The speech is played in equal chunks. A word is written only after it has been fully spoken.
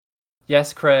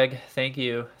Yes, Craig. Thank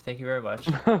you. Thank you very much.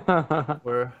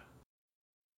 We're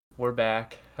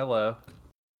back. Hello.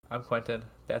 I'm Quentin.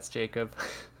 That's Jacob.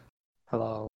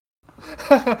 Hello.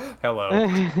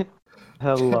 Hello.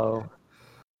 Hello.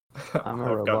 I'm a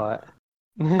I've got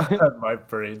robot. my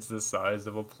brain's the size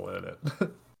of a planet.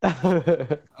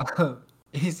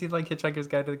 You seen like Hitchhiker's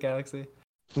Guide to the Galaxy?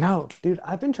 No, dude,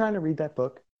 I've been trying to read that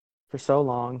book for so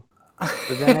long,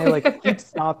 but then I keep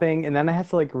stopping, and then I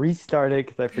have to restart it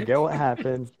because I forget what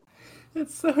happened.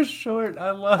 It's so short.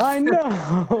 I love I it.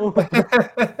 know.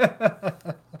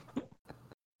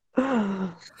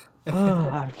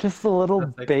 I'm just a little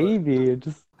That's excellent. baby.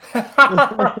 Just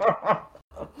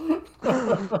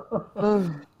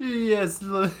Yes,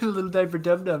 little diaper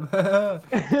dum dum.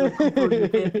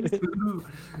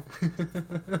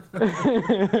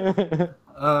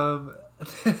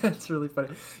 That's really funny.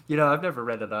 I've never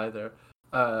read it either.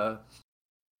 I've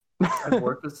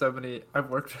worked with so many.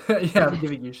 Yeah, I'm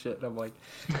giving you shit. And I'm like,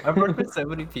 I've worked with so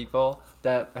many people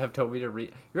that have told me to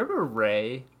read. You remember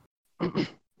Ray?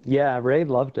 Yeah, Ray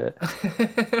loved it.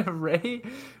 Ray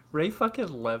fucking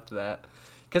loved that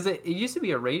because it used to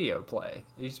be a radio play.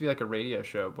 It used to be like a radio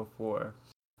show before.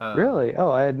 Really?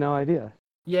 Oh, I had no idea.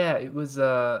 Yeah, it was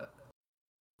like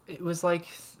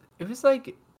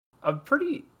a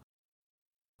pretty.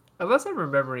 Unless I'm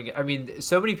remembering it, I mean,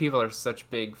 so many people are such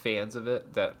big fans of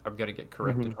it that I'm gonna get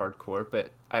corrected hardcore.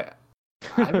 But I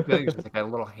have a feeling it's just like a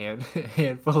little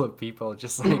handful of people,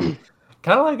 just like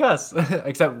kind of like us,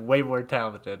 except way more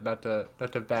talented. Not to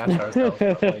bash ourselves,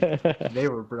 but they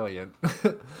were brilliant.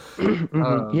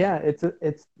 Yeah, it's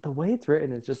the way it's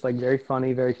written is just very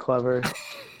funny, very clever.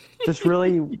 Just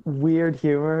really weird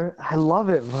humor. I love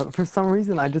it, but for some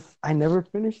reason I never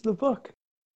finished the book.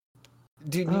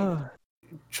 Dude,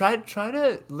 try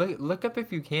to look up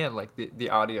if you can the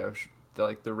audio,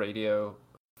 the radio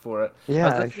for it.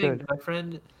 Yeah, I should. My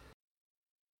friend,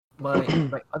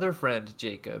 my other friend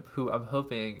Jacob, who I'm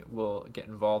hoping will get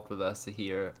involved with us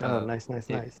here. Nice.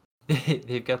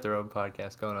 They've got their own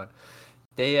podcast going on.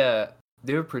 They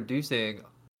were producing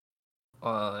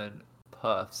on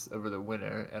Puffs over the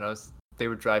winter, and they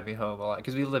would drive me home a lot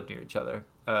because we lived near each other,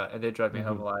 and they'd drive me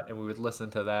home a lot, and we would listen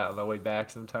to that on the way back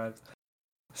sometimes.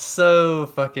 So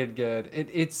fucking good.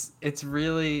 It's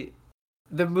really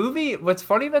the movie. What's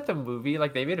funny about the movie,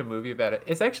 they made a movie about it.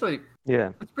 It's actually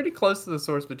it's pretty close to the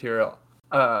source material.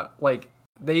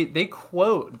 They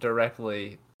quote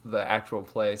directly the actual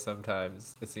play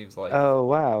sometimes. It seems like. Oh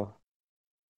wow.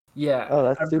 Yeah. Oh,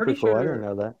 that's super cool. I didn't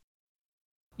know that.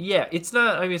 Yeah, it's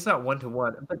not. I mean, it's not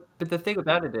 1-to-1, but the thing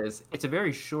about it is, it's a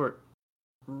very short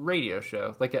radio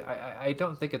show. I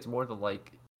don't think it's more than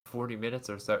 40 minutes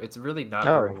or so. It's really not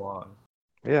very long.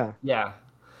 Yeah. Yeah.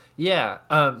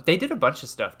 They did a bunch of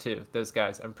stuff too. Those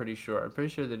guys, I'm pretty sure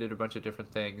they did a bunch of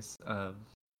different things. The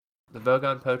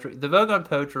Vogon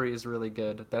Poetry is really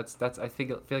good. That's I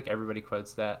feel like everybody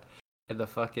quotes that. And the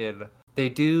fucking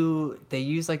they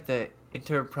use the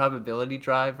interprobability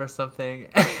drive or something,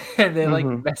 and they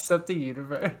mess up the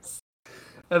universe.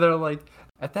 And they're like,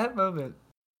 at that moment,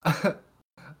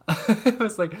 it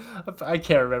was I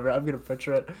can't remember. I'm gonna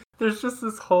butcher it. There's just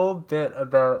this whole bit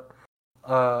about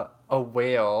a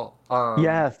whale.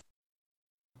 Yes.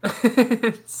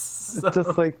 It's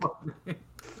just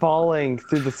falling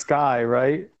through the sky,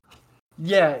 right?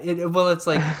 Yeah,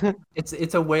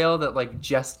 it's a whale that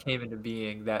just came into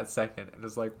being that second, and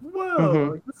it's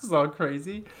whoa, this is all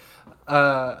crazy.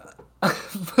 But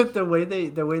the way they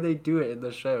do it in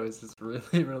the show is just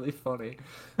really, really funny.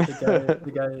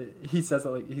 The guy he says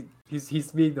it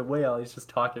he's being the whale. He's just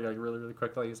talking really, really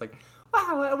quickly. He's like,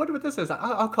 "Wow, I wonder what this is.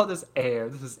 I'll call this air.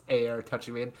 This is air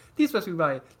touching me, and this must be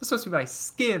my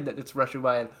skin that it's rushing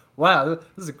by. And wow, this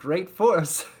is a great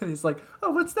force." And he's like, "Oh,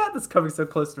 what's that that's coming so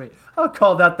close to me? I'll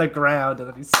call that the ground." And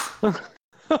then he's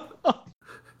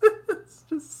it's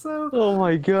just so. Oh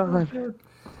my god.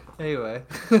 Anyway.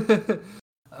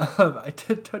 I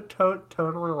did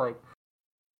totally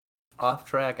off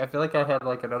track. I feel like I had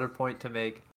another point to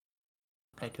make.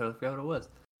 I totally forgot what it was.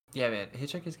 Yeah, man,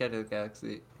 Hitchhiker's Guide to the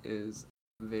Galaxy is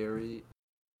very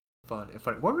fun and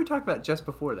funny. What were we talking about just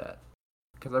before that?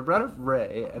 Because I brought up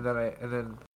Ray, and then I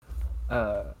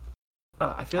feel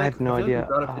like I have no idea. We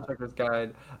brought up Hitchhiker's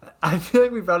Guide. I feel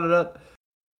like we brought it up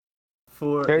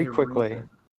for very quickly.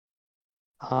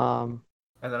 Reason.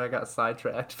 And then I got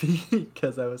sidetracked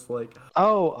because I was like...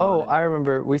 Oh, I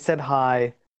remember. We said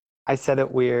hi. I said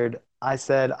it weird. I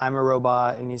said, I'm a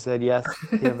robot. And you said, yes,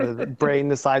 you have a brain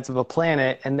the size of a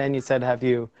planet. And then you said, have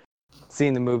you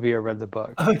seen the movie or read the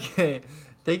book? Okay.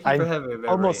 Thank you for having me. I'm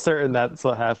almost certain that's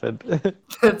what happened.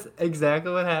 That's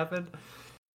exactly what happened.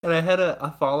 And I had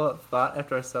a follow-up thought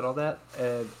after I said all that,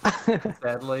 and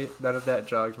sadly, none of that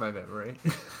jogged my memory.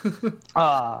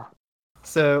 Ah,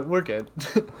 So we're good.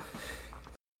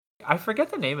 I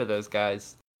forget the name of those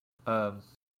guys. Um,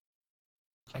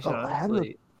 I should I have the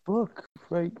honestly. book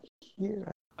right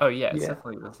here. Oh yeah, it's Yeah,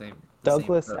 definitely the same. The same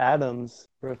Douglas book. Adams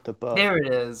wrote the book. There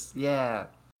it is. Yeah,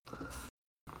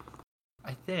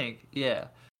 I think. Yeah.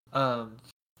 Um,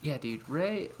 yeah, dude.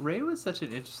 Ray was such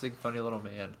an interesting, funny little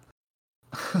man.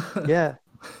 Yeah,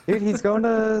 dude, he's going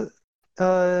to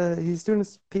he's doing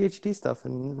his PhD stuff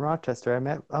in Rochester. I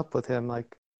met up with him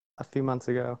like a few months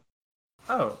ago.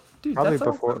 Oh, dude, Probably that's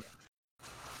before, awesome.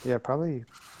 yeah, probably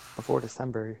before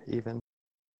December even.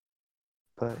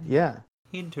 But yeah,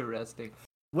 Interesting.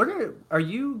 What are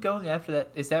you going after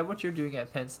that? Is that what you're doing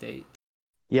at Penn State?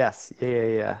 yes,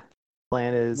 yeah.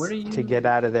 Plan What is are to get you?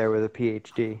 out of there with a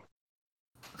PhD.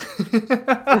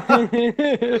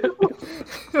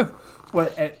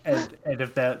 What and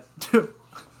if that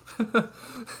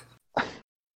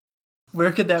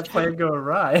where could that plan go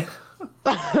awry?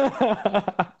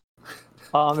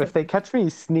 If they catch me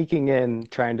sneaking in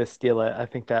trying to steal it, I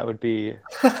think that would be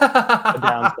a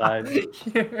downside.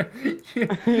 You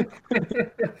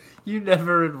you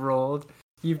never enrolled.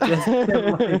 You've just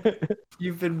been like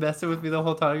you've been messing with me the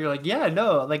whole time. You're like, yeah,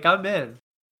 no, like I'm in.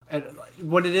 And like,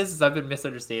 what it is I've been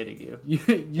misunderstanding you.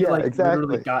 You Yeah, like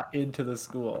literally exactly. got into the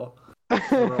school. And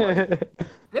we're like,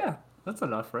 yeah, that's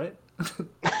enough, right?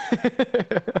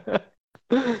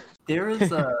 There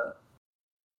is a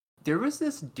there was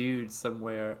this dude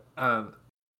somewhere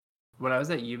when I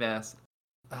was at UMass.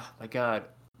 Oh my god,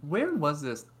 where was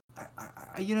this?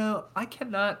 I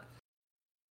cannot.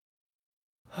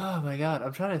 Oh my god,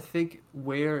 I'm trying to think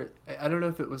where. I don't know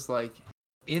if it was like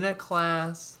in a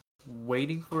class,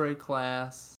 waiting for a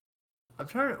class. I'm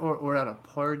trying, or at a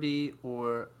party,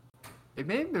 or it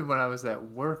may have been when I was at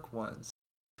work once.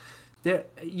 There,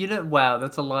 wow,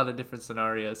 that's a lot of different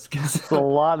scenarios. It's a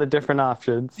lot of different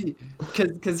options.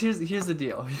 Because here's the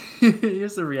deal.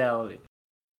 Here's the reality.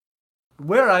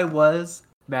 Where I was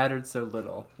mattered so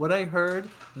little. What I heard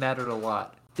mattered a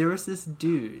lot. There was this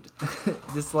dude,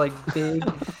 this like big,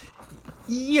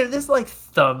 this like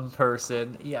thumb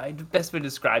person. Yeah, best been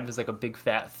described as like a big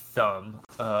fat thumb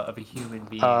of a human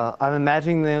being. I'm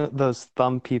imagining those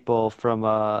thumb people from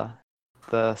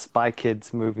the Spy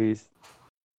Kids movies.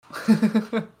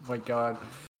 My God,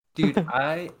 dude,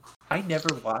 I never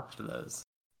watched those.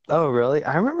 Oh, really?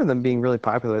 I remember them being really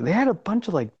popular. They had a bunch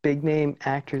of like big name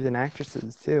actors and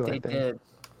actresses too, I They think. did.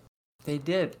 They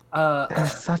did. It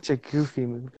was such a goofy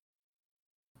movie.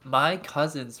 My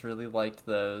cousins really liked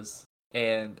those,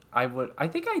 and I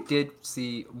think I did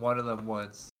see one of them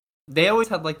once. They always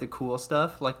had like the cool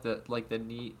stuff, like the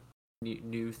neat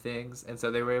new things, and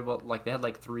so they were able like they had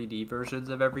like 3D versions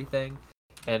of everything,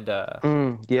 and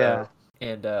Yeah. so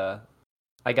and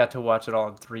I got to watch it all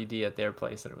in 3D at their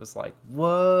place, and it was like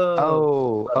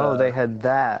whoa. But Oh, they had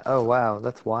that. Oh, wow,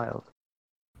 that's wild.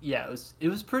 yeah, it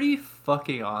was pretty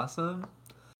fucking awesome.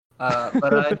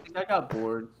 But I think I got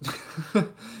bored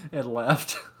and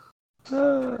left.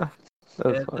 That's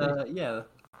And funny. yeah,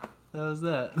 that was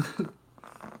that.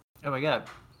 Oh my god.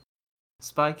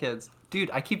 Spy Kids. Dude,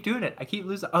 I keep doing it. I keep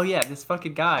losing. Oh yeah, this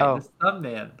fucking guy, Oh, this thumb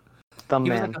man. Thumb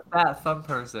He was like Man. a fat thumb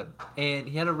person, and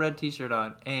he had a red T-shirt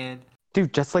on. And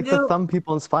Dude, just you like the know, thumb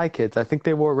people in Spy Kids. I think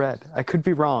they wore red. I could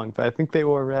be wrong, but I think they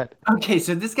wore red. okay,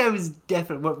 so this guy was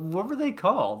definitely. What were they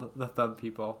called? The thumb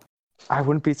people. I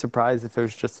wouldn't be surprised if it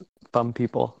was just thumb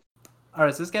people All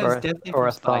right, so this guy was definitely or from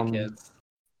a Spy thumb. Kids.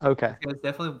 Okay. This guy's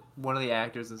definitely one of the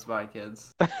actors in Spy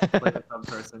Kids. Like a thumb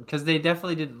person, because they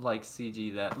definitely didn't like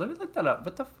CG that. Let me look that up.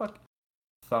 What the fuck?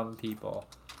 Thumb people.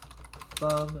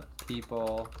 Thumb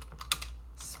people.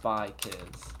 Spy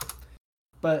Kids.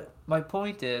 But my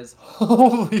point is,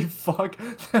 holy fuck,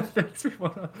 that makes me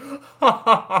wanna,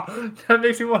 that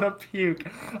makes me wanna puke.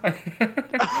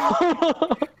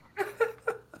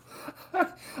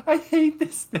 I hate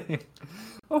this thing.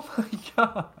 Oh my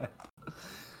god.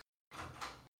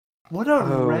 What a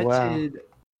Oh, wow. wretched.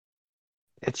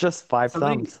 It's just five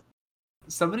Somebody, thumbs.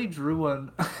 somebody drew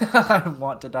one. I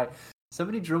want to die.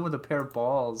 Somebody drew one with a pair of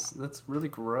balls. That's really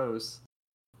gross.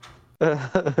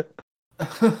 This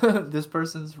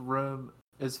person's room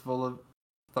is full of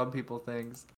thumb people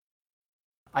things.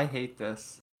 I hate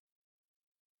this.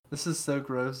 This is so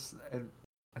gross and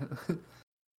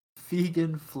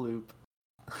vegan floop.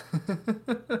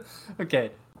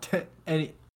 Okay.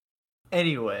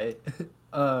 Anyway,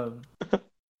 I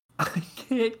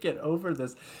can't get over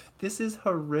this. This is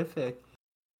horrific.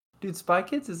 Dude, Spy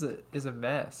Kids is a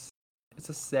mess. It's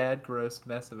a sad, gross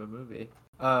mess of a movie.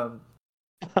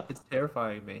 It's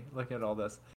terrifying me looking at all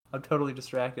this. I'm totally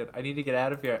distracted. I need to get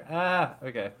out of here. Ah,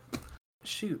 okay.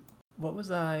 Shoot. What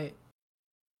was I?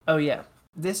 Oh yeah.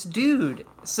 This dude.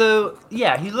 So,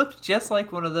 yeah, he looked just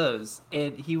like one of those,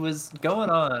 and he was going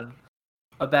on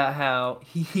about how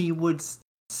he would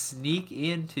sneak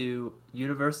into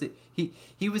university.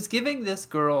 He was giving this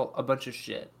girl a bunch of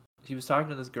shit. He was talking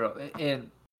to this girl, and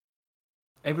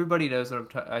everybody knows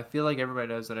what I feel like everybody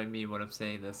knows what I mean when I'm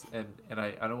saying this, and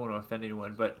I don't want to offend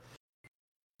anyone, but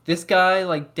this guy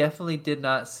like definitely did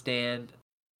not stand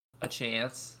a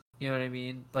chance. You know what I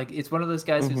mean? Like it's one of those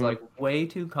guys who's Mhm. like way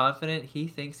too confident. He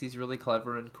thinks he's really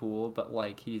clever and cool, but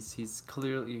like he's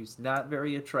clearly he's not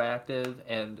very attractive,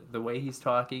 and the way he's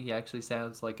talking, he actually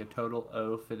sounds like a total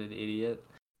oaf and an idiot.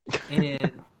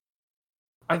 And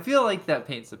I feel like that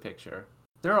paints a picture.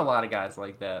 There are a lot of guys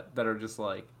like that are just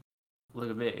like, look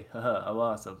at me, haha, I'm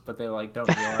awesome, but they like don't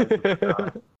realize that they're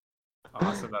not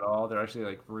awesome at all. They're actually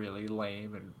like really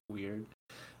lame and weird.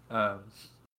 Um,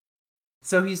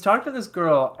 so he's talking to this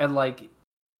girl and like,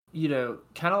 you know,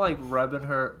 kind of like rubbing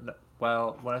her.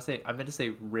 Well, when I say I meant to say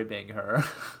ribbing her,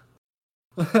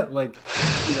 like,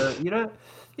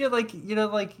 like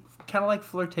kind of like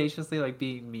flirtatiously like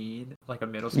being mean, like a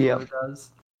middle Yep. schooler does.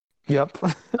 Yep.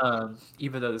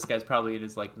 Even though this guy's probably in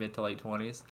his like mid to late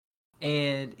 20s,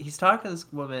 and he's talking to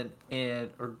this woman, and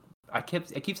or I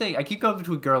keep saying I keep going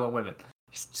between girl and women.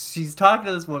 She's talking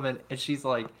to this woman, and she's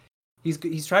like,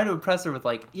 he's trying to impress her with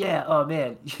like, yeah, oh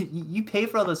man, you pay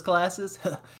for all those classes,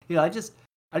 I just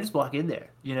walk in there,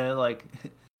 you know, like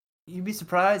you'd be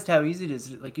surprised how easy it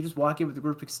is. Like you just walk in with a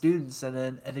group of students, and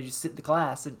then you sit in the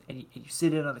class, and you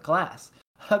sit in on the class.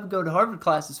 I've been going to Harvard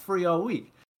classes free all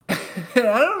week. I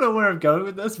don't know where I'm going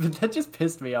with this, but that just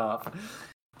pissed me off.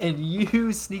 And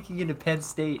you sneaking into Penn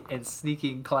State and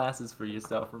sneaking classes for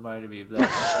yourself reminded me of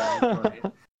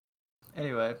that.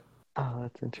 Anyway, Oh,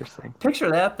 that's interesting. picture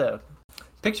that though.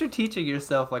 Picture teaching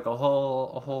yourself like a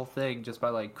whole thing just by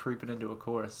like creeping into a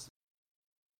course.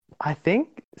 I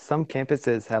think some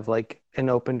campuses have like an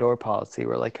open door policy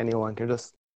where like anyone can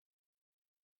just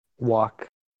walk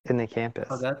in the Oh,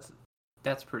 campus.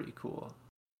 that's pretty cool.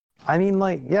 I mean,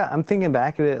 like, yeah, I'm thinking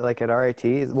back at it like at RIT,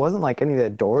 it wasn't like any of the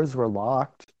doors were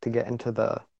locked to get into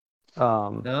the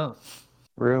No.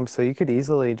 room, so you could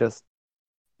easily just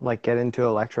like get into a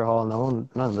lecture hall. None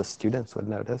of the students would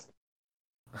notice.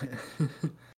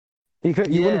 You wouldn't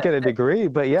Yeah. get a degree,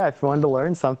 but yeah, if you wanted to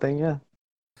learn something, yeah.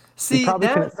 You See, probably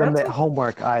couldn't that's submit a,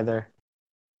 homework either.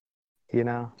 You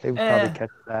know, they would probably eh. catch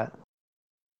that.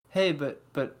 Hey, but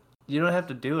you don't have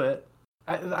to do it.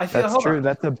 I feel. That's Hold true. on.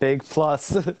 That's a big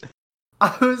plus.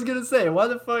 I was gonna say, why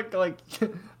the fuck, like,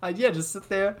 yeah, just sit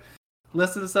there,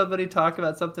 listen to somebody talk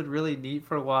about something really neat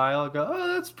for a while, go, oh,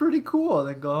 that's pretty cool, and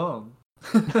then go home.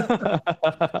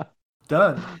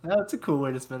 Done. That's a cool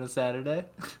way to spend a Saturday.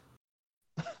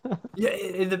 Yeah,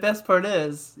 and the best part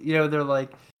is, you know, they're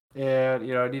like, yeah,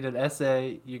 you know, I need an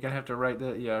essay. You're gonna have to write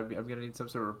I'm gonna need some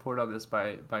sort of report on this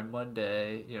by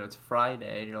Monday. You know, it's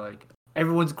Friday, and you're like,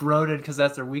 everyone's groaning because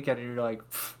that's their weekend, and you're like,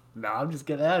 no, I'm just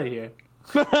getting out of here.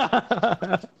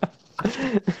 I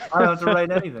don't have to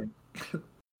write anything.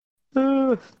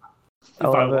 I If I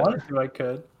love it. wanted to, I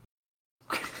could.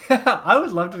 I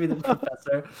would love to be the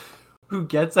professor who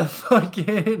gets a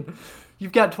fucking.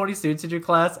 You've got 20 students in your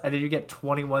class, and then you get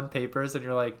 21 papers, and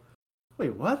you're like,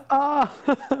 wait, what? Ah.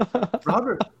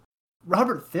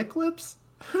 Robert Thicklips?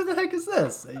 Who the heck is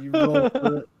this? And you roll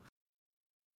through it.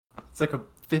 It's like a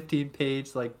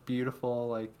 15-page, like, beautiful,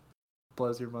 like,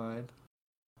 blows your mind.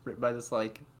 Written by this,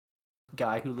 like,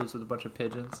 guy who lives with a bunch of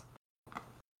pigeons.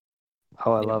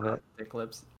 Oh, I Named love Robert it.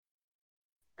 Thicklips.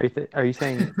 Are you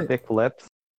saying thick lips?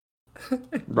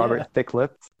 Robert Yeah. Thick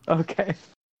Lips? Okay.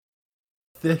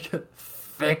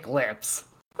 Thick lips.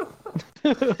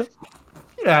 You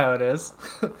know how it is.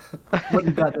 When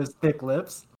you got those thick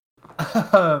lips.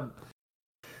 Um,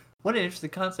 what an interesting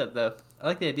concept, though. I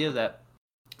like the idea of that.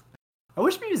 I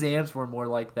wish museums were more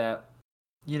like that.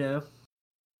 You know?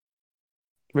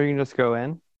 Where you can just go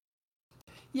in?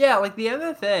 Yeah, like the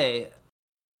MFA.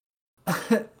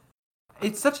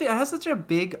 It has such a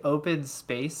big open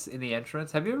space in the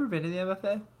entrance. Have you ever been to the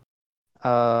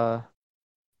MFA?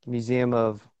 Museum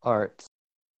of Arts.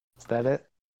 Is that it?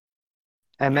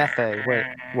 MFA. Wait,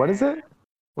 what is it?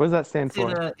 What does that stand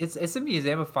for? It's a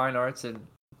museum of fine arts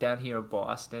down here in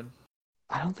Boston.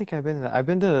 I don't think I've been to that. I've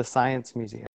been to the Science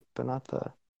Museum, but not the.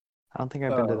 I don't think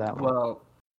I've been to that one. Well,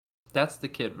 that's the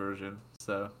kid version,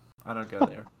 so I don't go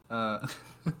there.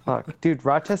 Fuck, dude,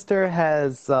 Rochester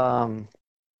has a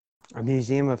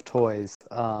museum of toys.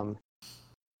 Oh,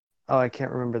 I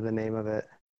can't remember the name of it.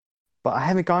 but I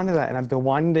haven't gone to that, and I've been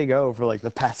wanting to go for like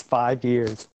the past 5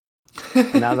 years.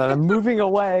 And now that I'm moving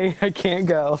away, I can't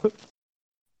go.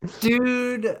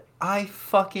 Dude, I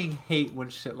fucking hate when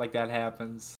shit like that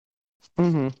happens.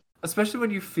 Hmm. Especially when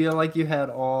you feel like you had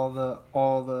all the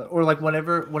or like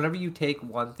whenever you take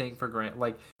one thing for granted.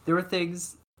 Like there were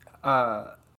things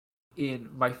in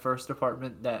my first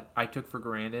apartment that I took for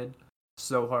granted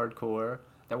so hardcore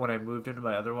that when I moved into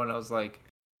my other one I was like,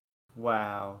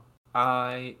 wow,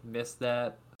 I miss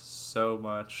that so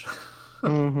much.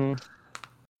 Hmm.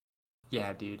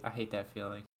 Yeah, dude, I hate that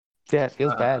feeling. Yeah, it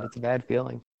feels bad. Uh, It's a bad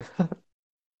feeling.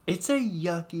 it's a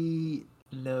yucky,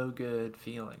 no good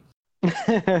feeling.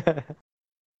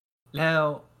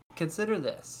 Now, consider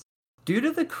this. Due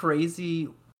to the crazy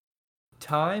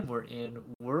time we're in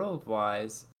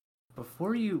world-wise,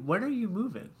 when are you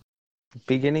moving?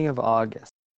 Beginning of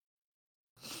August.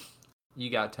 You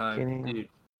got time, Beginning. dude.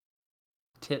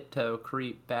 Tiptoe,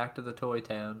 creep back to the Toy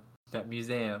Town, that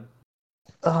museum.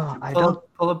 Oh, I don't.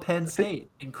 Pull a Penn State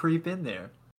and creep in there.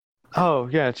 Oh,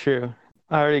 yeah, true.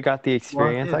 I already got the Walk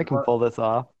experience. in. I can pull this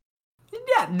off.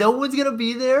 Yeah, no one's gonna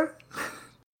be there.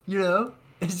 You know,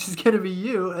 it's just gonna be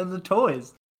you and the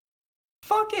toys.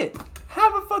 Fuck it.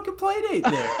 Have a fucking play date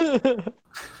there.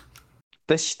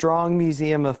 The Strong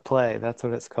Museum of Play. That's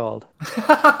what it's called.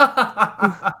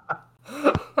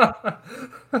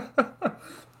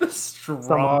 The Someone.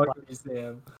 Strong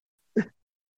Museum.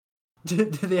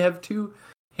 Did they have two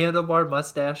handlebar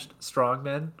mustached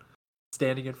strongmen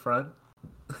standing in front,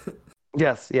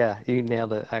 Yes, yeah, you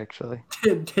nailed it, actually.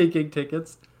 taking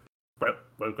tickets?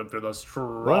 Welcome to the Whoa.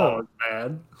 Strong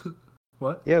Man.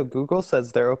 What? Yo, Google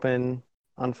says they're open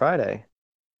on Friday,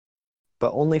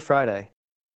 but only Friday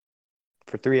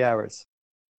for 3 hours.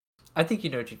 I think you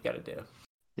know what you've got to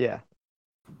Yeah.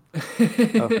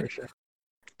 Oh, do. for sure.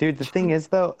 Dude, the thing is,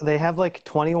 though, they have like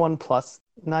 21 plus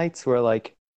nights where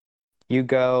like you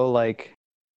go like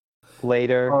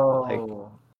later, like,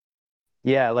 Oh,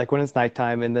 yeah, like when it's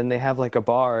nighttime, and then they have like a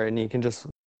bar and you can just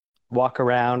walk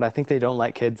around. I think they don't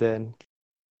let kids in.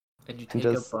 and you And take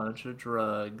a just, bunch of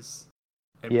drugs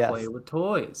and play yes, with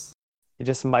toys. you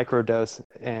just microdose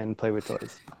and play with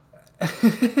toys.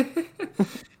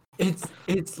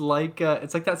 It's like that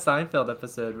Seinfeld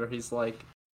episode where he's like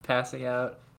passing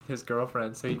out his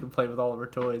girlfriend so he can play with all of her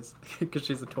toys because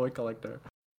she's a toy collector.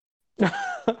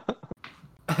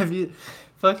 Have you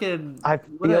fucking I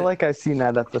what feel a like I've seen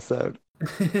that episode,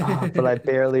 but I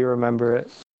barely remember it.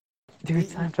 Dude, he,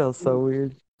 Seinfeld's so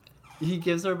weird. he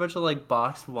gives her a bunch of like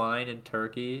boxed wine and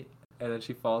turkey and then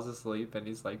she falls asleep and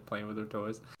he's like playing with her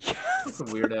toys. It's a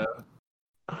Yes. weirdo.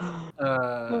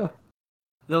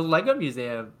 The Lego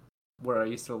Museum where I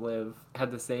used to live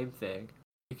had the same thing.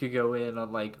 You could go in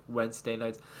on like Wednesday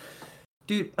nights.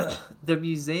 Dude, the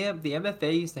museum, the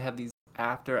MFA used to have these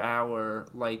after hour,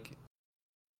 like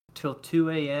till 2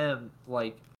 a.m.,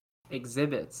 like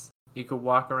exhibits. You could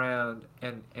walk around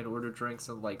and order drinks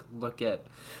and like look.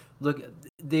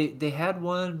 They had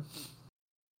one.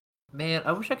 Man,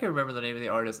 I wish I could remember the name of the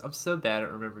artist. I'm so bad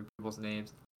at remembering people's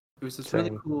names. It was this really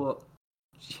Same. cool.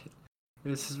 It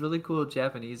was this really cool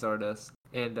Japanese artist,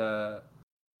 and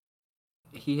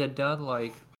he had done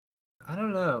like I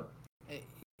don't know.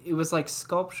 It was like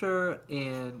sculpture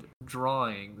and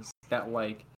drawings that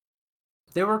like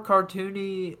they were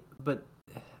cartoony, but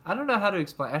I don't know how to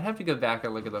explain. I'd have to go back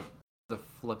and look at the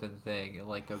flippin' thing and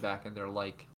like go back and they're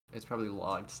like it's probably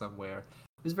logged somewhere.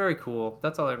 It was very cool.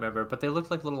 That's all I remember. But they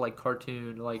looked like little like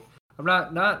cartoon like I'm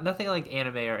not nothing like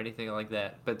anime or anything like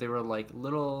that. But they were like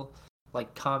little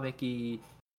like comic-y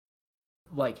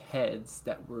like heads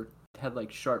that were had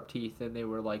like sharp teeth and they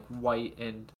were like white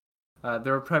and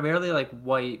they were primarily like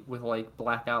white with like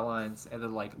black outlines and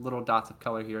then like little dots of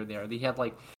color here and there. They had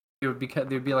like there'd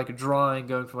be like a drawing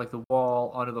going from like the wall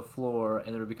onto the floor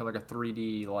and it would become like a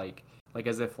 3D like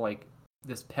as if like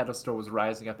this pedestal was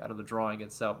rising up out of the drawing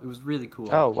itself. It was really cool.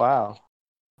 Oh, wow.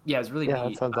 Yeah, it was really Yeah, that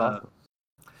neat. sounds awesome.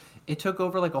 It took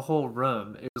over like a whole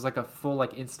room. It was like a full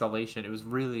like installation. It was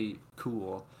really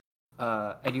cool.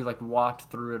 And you like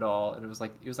walked through it all, and it was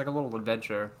like a little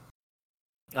adventure.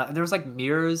 And there was like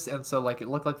mirrors, and so like it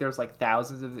looked like there was like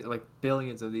thousands of like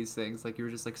billions of these things. Like you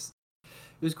were just like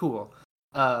it was cool.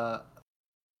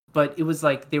 But it was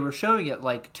like they were showing it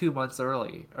like 2 months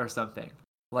early or something,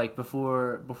 like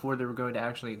before they were going to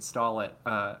actually install it.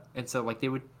 And so like they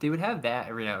would have that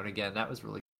every now and again. That was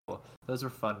really cool. Those were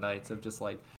fun nights of just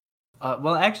like.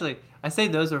 Well, actually, I say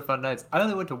those were fun nights. I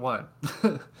only went to one.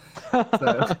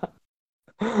 So,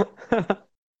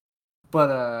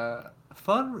 but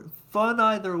fun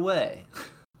either way.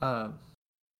 Um,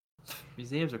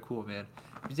 museums are cool, man.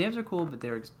 Museums are cool, but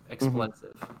they're Hmm.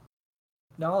 expensive.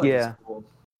 Knowledge is Yeah. cool,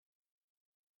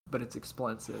 but it's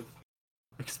expensive.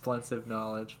 Expensive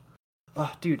knowledge.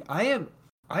 Oh, dude, I am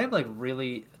like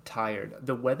really tired.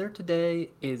 The weather today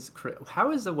is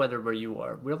how is the weather where you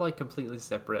are? We're like completely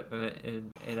separate,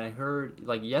 and I heard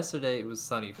like yesterday it was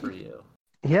sunny for you.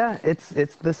 Yeah, it's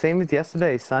the same as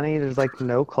yesterday. Sunny, there's like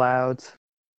no clouds.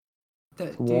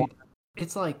 It's That warm. dude,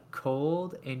 it's like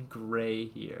cold and gray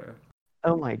here.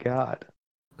 Oh my God.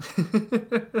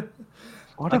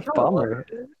 What I a kind of love bummer.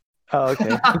 Oh,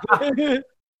 okay. it.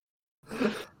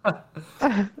 What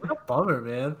a bummer,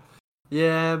 man.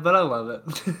 Yeah, but I love it.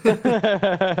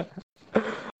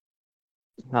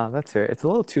 No, that's fair. It's a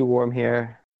little too warm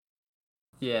here.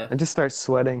 Yeah. I just start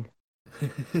sweating.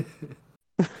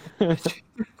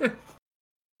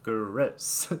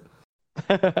 Gross.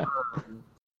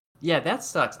 Yeah, that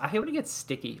sucks. I hate when it gets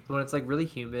sticky, when it's like really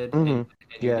humid and you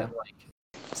Yeah. get like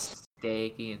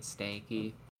sticky and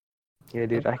stanky. Yeah,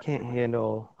 dude, I can't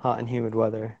handle hot and humid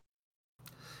weather.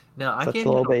 No, I Such can't a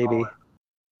little handle all baby. that.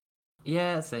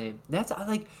 Yeah, same. That's I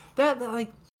like that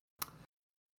like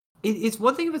it's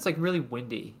one thing if it's like really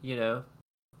windy, and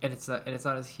it's not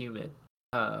as humid.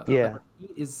 But Yeah. when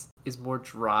heat is more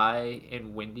dry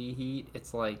and windy heat.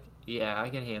 It's like, yeah, I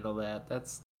can handle that.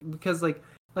 That's because like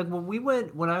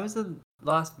when I was in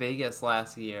Las Vegas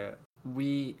last year,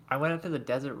 I went out to the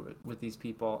desert with these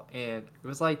people, and it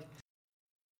was like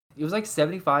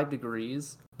 75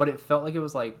 degrees, but it felt like it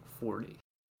was like 40.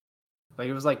 Like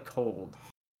it was like cold.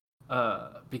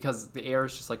 Because the air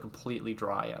is just like completely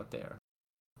dry out there.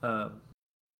 Um,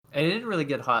 and it didn't really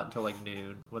get hot until like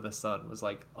noon when the sun was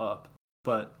like up.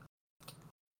 But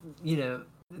you know,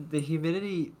 the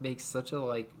humidity makes such a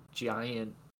like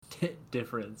giant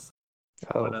difference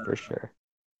when Oh, for sure.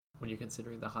 when you're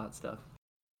considering the hot stuff.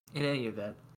 In any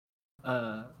event,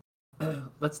 uh,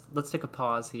 let's take a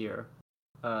pause here,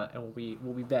 and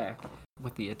we'll be back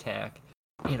with the attack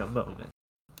in a moment.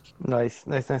 Nice,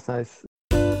 nice, nice, nice.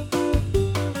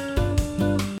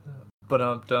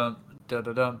 Ba-dum-dum,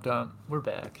 da-da-dum-dum. We're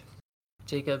back.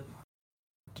 Jacob,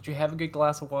 did you have a good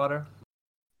glass of water?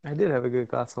 I did have a good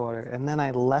glass of water, and then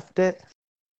I left it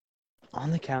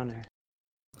on the counter.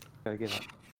 Gotta get up.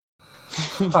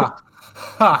 Ha!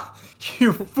 Ha!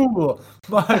 You fool!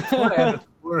 My plan is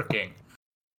working.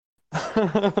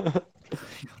 You'll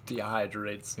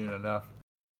dehydrate soon enough.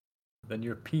 Then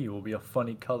your pee will be a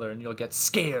funny color and you'll get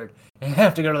scared and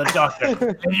have to go to the doctor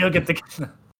and you'll get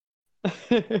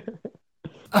the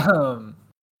um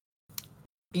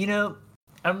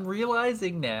I'm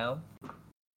realizing now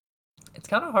it's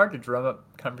kind of hard to drum up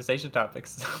conversation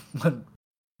topics when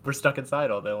we're stuck inside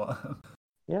all day long.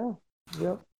 Yeah,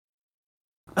 yep.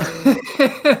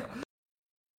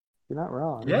 You're not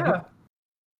wrong. Yeah.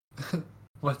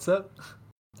 What's up?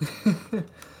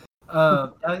 I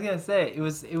was gonna say it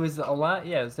was a lot.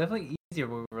 Yeah, it was definitely easier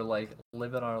when we were like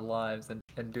living our lives and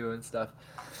doing stuff.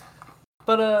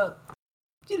 But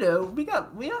we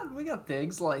got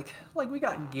things like we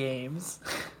got games.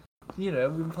 We've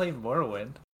been playing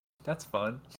Morrowind. That's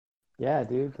fun. Yeah,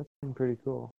 dude, that's been pretty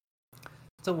cool.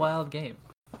 It's a wild game.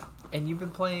 And you've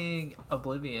been playing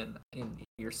Oblivion in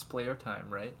your spare time,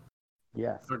 right?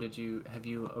 Yes. Or have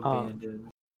you abandoned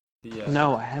the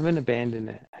No, I haven't abandoned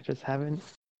it. I just haven't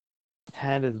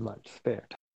had as much spare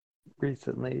time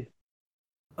recently.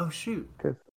 Oh shoot.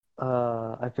 Because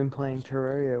I've been playing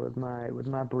Terraria with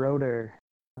my brother.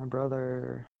 My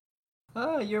brother.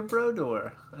 Oh, you're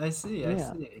Brodor. I see.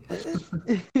 Yeah.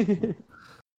 See.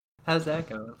 How's that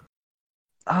going?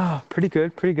 Oh, pretty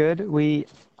good, pretty good.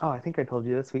 I think I told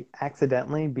you this. We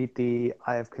accidentally beat the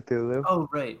Eye of Cthulhu. Oh,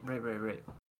 right.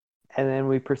 And then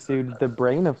we pursued the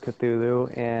Brain of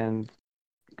Cthulhu and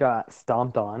got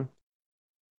stomped on.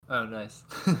 Oh, nice.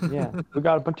 Yeah, we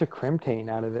got a bunch of Crimtane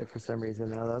out of it for some reason,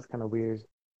 though. That was kind of weird.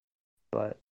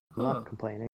 But I'm not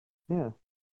complaining. Yeah.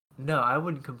 No, I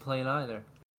wouldn't complain either.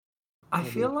 I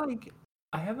feel like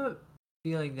I have a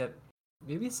feeling that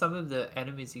maybe some of the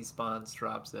enemies he spawns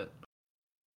drops it.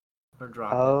 Or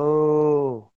drop it.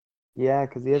 Oh, yeah,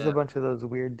 because he has a bunch of those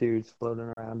weird dudes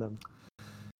floating around him.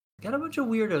 Got a bunch of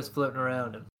weirdos floating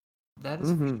around him. That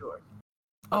is for sure.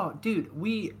 Oh, dude,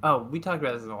 we talked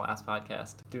about this in the last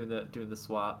podcast, doing the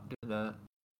swap, doing the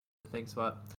thing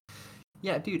swap.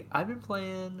 Yeah, dude, I've been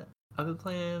playing a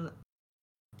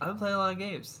lot of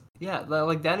games. Yeah,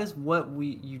 like that is what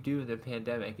you do in the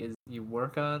pandemic is you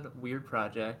work on weird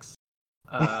projects,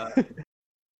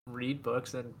 read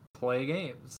books and play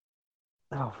games.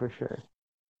 Oh, for sure.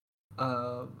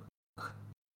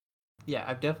 Yeah,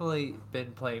 I've definitely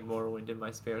been playing Morrowind in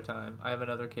my spare time. I have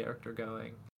another character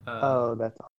going. That's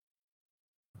awesome.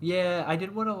 Yeah, I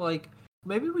did want to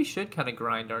maybe we should kind of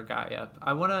grind our guy up.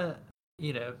 I want to,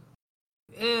 you know,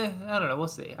 I don't know. We'll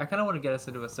see. I kind of want to get us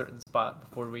into a certain spot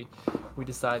before we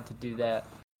decide to do that.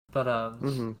 But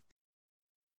Mm-hmm.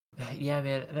 yeah,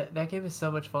 man, that game is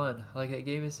so much fun. Like that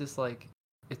game is just like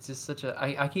it's just such a.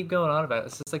 I keep going on about it.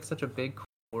 It's just like such a big cool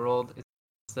world.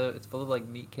 It's full of like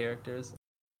neat characters.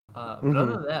 But other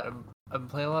Mm-hmm. than that, I'm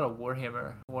playing a lot of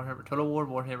Warhammer Total War,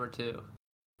 Warhammer 2.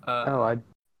 Oh, I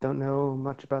don't know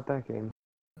much about that game.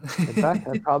 In fact,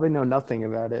 I probably know nothing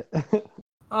about it.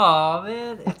 Oh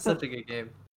man, it's such a good game.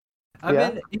 I Yeah?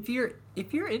 mean, if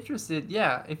you're interested,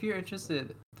 yeah, if you're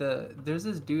interested, there's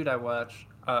this dude I watch.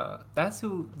 That's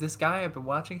who this guy I've been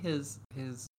watching his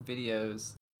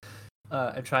videos,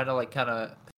 and trying to like kind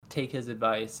of take his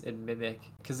advice and mimic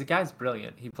because the guy's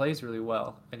brilliant. He plays really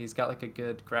well, and he's got like a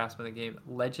good grasp of the game.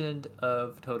 Legend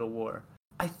of Total War.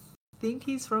 I think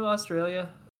he's from Australia.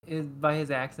 By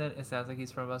his accent, it sounds like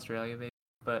he's from Australia, maybe.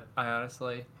 But I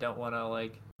honestly don't want to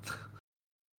like.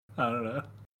 I don't know.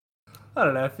 I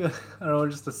don't know. I don't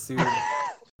want to just assume.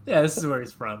 Yeah, this is where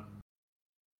he's from.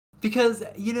 Because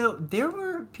there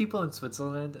were people in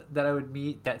Switzerland that I would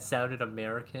meet that sounded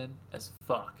American as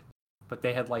fuck, but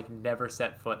they had like never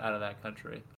set foot out of that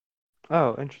country.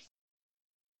 Oh, interesting.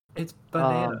 It's Um,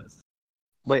 bananas.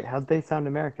 Wait, how'd they sound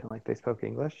American? Like they spoke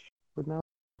English with no?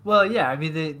 Well, yeah, I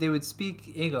mean they would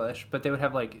speak English, but they would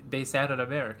have like they sounded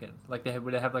American, like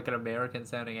would have like an American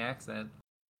sounding accent,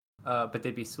 but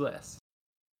they'd be Swiss,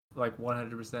 like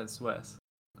 100% Swiss.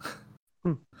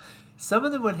 Hmm. Some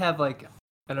of them would have like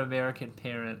an American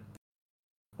parent,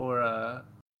 or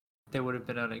they would have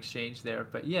been on exchange there.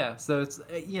 But yeah, so it's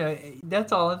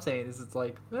that's all I'm saying is it's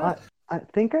like I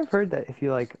think I've heard that if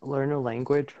you like learn a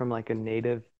language from like a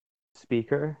native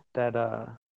speaker, that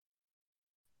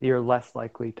you're less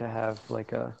likely to have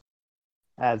like a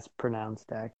as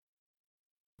pronounced accent.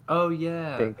 oh I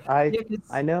yeah, think I yeah.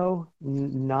 I know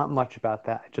not much about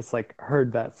that. I just like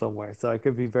heard that somewhere, so I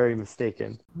could be very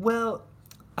mistaken. Well,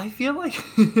 I feel like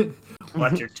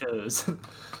watch your toes.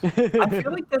 I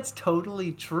feel like that's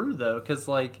totally true though, because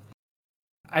like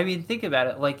I mean, think about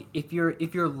it. Like if you're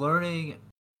learning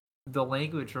the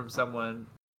language from someone,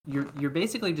 you're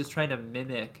basically just trying to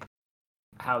mimic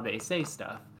how they say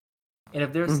stuff. And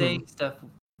if they're Hmm. saying stuff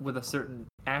with a certain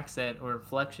accent or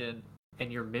inflection,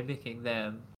 and you're mimicking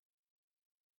them,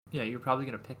 yeah, you're probably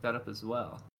gonna pick that up as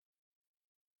well.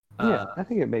 Yeah, Uh, I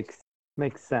think it makes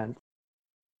sense.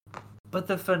 but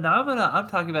the phenomena I'm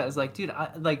talking about is like, dude,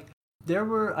 I like there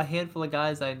were a handful of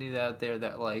guys I knew out there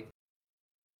that like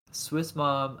Swiss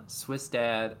mom, Swiss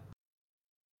dad,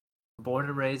 born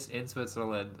and raised in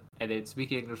Switzerland, and they'd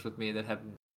speak English with me that have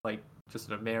like just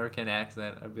an American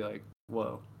accent. I'd be like,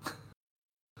 whoa,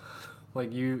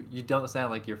 like you don't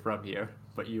sound like you're from here,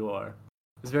 but you are.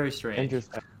 It's very strange.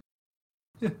 Interesting.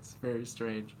 It's very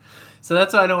strange. So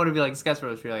that's why I don't want to be like this guy's from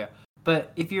Australia.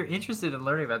 But if you're interested in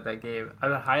learning about that game, I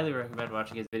would highly recommend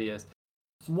watching his videos.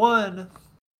 One,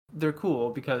 they're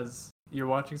cool because you're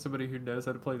watching somebody who knows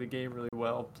how to play the game really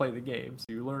well play the game, so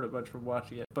you learn a bunch from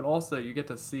watching it. But also you get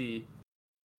to see,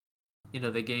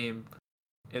 the game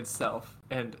itself,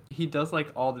 and he does like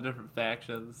all the different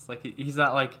factions. Like he's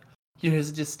not like he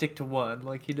doesn't just stick to one.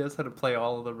 Like he knows how to play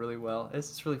all of them really well. It's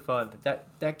just really fun.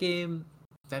 That game,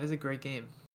 that is a great game.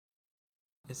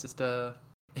 It's just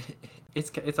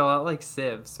it's a lot like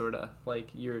Civ, sort of like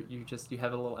you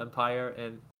have a little empire,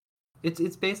 and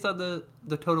it's based on the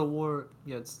Total War.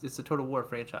 It's a Total War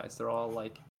franchise. They're all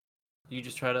like you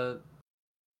just try to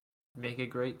make a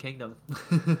great kingdom.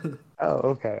 Oh,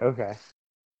 okay.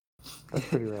 That's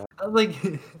pretty rad. I'm like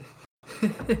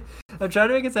I'm trying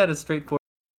to make it sound as straightforward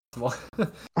as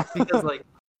possible because like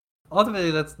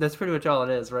ultimately that's pretty much all it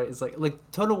is, right? It's like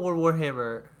Total War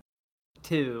Warhammer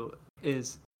 2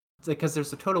 is it's like because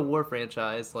there's a Total War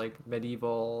franchise like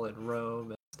medieval and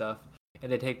Rome and stuff,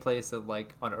 and they take place in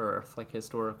like on Earth, like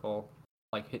historical,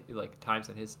 like times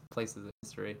and his places in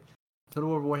history. Total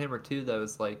War Warhammer 2 though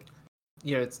is like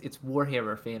it's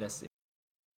Warhammer fantasy,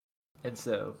 and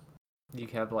so you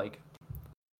have like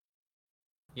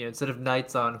instead of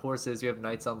knights on horses, you have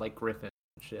knights on like griffins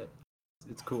and shit.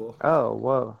 It's cool. Oh,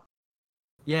 whoa.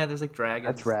 Yeah, there's like That's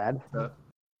dragons. rad. So.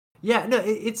 Yeah, no,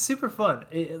 it's super fun.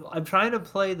 I'm trying to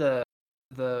play the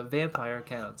vampire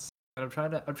accounts, and I'm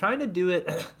trying to do it.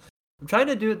 I'm trying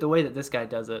to do it the way that this guy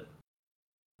does it,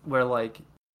 where like,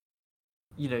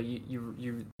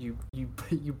 you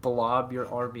blob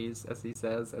your armies as he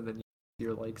says, and then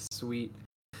your like sweet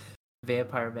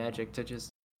vampire magic to just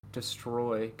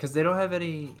destroy, because they don't have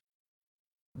any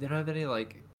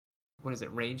like what is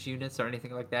it, range units or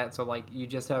anything like that. So like you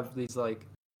just have these like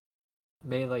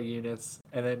melee units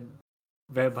and then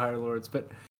vampire lords.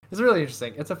 But It's really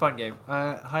interesting. It's a fun game.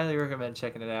 I highly recommend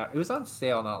checking it out. It was on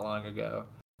sale not long ago.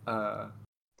 Oh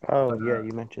yeah,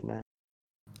 you mentioned that.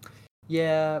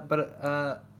 Yeah, but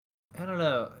I don't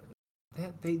know.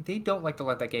 They don't like to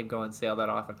let that game go on sale that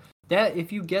often. That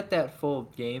if you get that full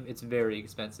game, it's very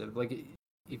expensive. Like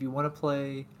if you want to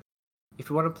play,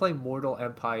 Mortal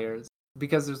Empires,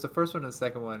 because there's the first one and the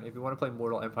second one. If you want to play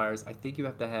Mortal Empires, I think you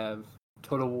have to have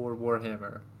Total War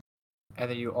Warhammer, and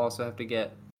then you also have to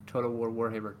get Total War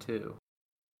Warhammer 2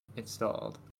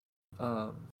 installed.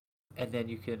 And then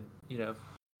you can,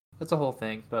 that's a whole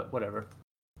thing, but whatever.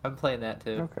 I'm playing that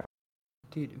too. Okay.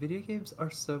 Dude, video games are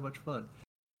so much fun.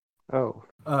 Oh.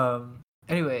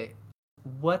 Anyway,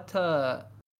 what'd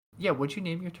you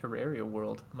name your Terraria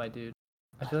world, my dude?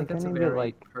 I feel like that's a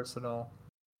very personal.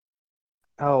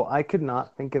 Oh, I could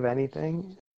not think of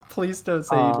anything. Please don't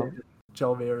say you named it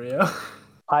Jalmeria.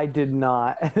 I did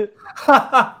not.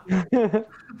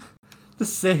 The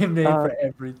same name for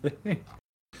everything.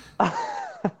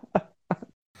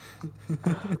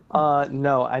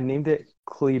 No, I named it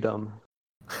Cleedum.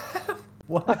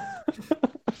 What?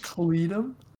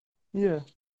 Cleedum? Yeah.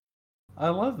 I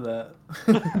love that.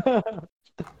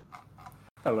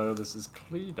 Hello, this is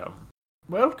Cleedum.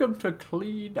 Welcome to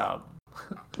Cleedum.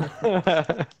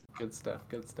 Good stuff.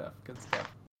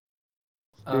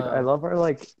 Dude, I love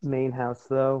our main house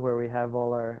though, where we have all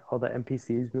the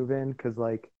NPCs move in, because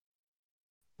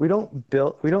we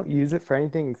don't use it for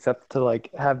anything except to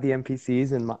have the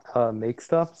NPCs and make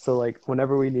stuff. So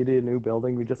whenever we needed a new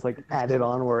building, we just add it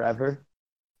on wherever.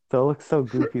 So it looks so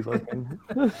goofy looking.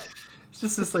 It's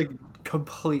just this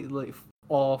completely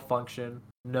all function,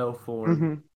 no form.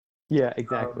 Mm-hmm. Yeah,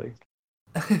 exactly.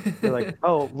 They're like,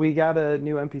 oh, we got a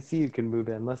new NPC you can move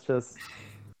in. Let's just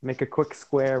make a quick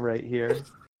square right here.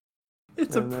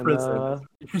 It's a prison.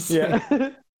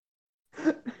 Yeah.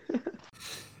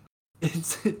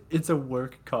 It's a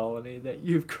work colony that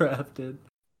you've crafted.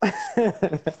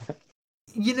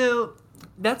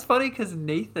 That's funny because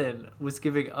Nathan was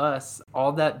giving us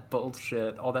all that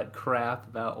bullshit, all that crap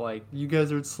about you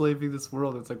guys are enslaving this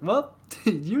world. It's like, well,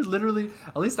 you literally,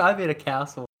 at least I made a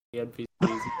castle with the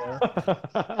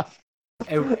NPCs,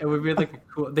 and we made a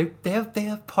cool. They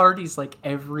have parties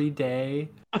every day.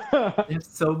 They have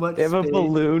so much. They have space. A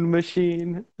balloon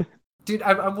machine. Dude,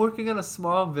 I'm working on a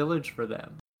small village for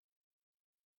them.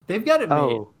 They've got it made.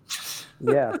 Oh,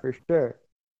 yeah, for sure.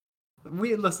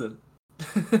 Listen.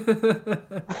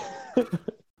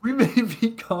 We may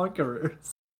be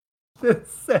conquerors.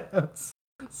 This sounds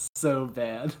so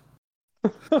bad.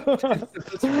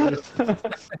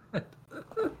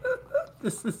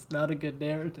 This is not a good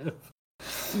narrative.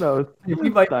 No,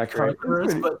 we might be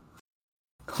conquerors, but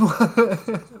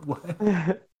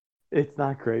what? It's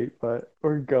not great, but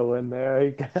we're going there, I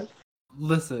guess.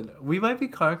 Listen, we might be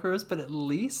conquerors, but at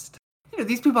least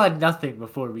these people had nothing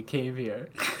before we came here.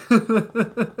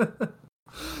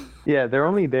 Yeah, they're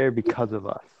only there because of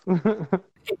us.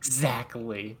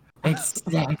 Exactly. Those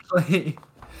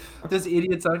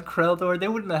idiots on Kreldor, they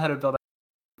wouldn't know how to build a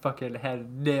fucking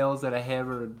had nails and a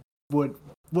hammer and wood,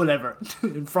 whatever,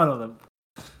 in front of them.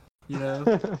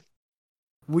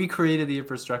 We created the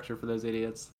infrastructure for those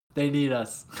idiots. They need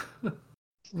us.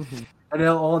 Mm-hmm. And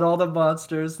all the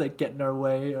monsters that get in our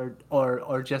way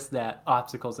or just that,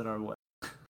 obstacles in our way.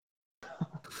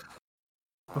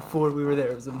 Before we were there,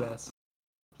 it was a mess.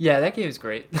 Yeah, that game is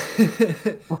great.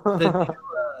 The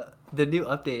new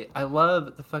update. I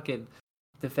love the fact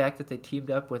that they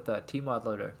teamed up with Tmod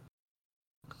Loader.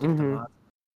 Mm-hmm.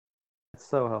 It's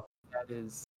so helpful. That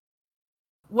is.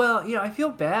 Well, I feel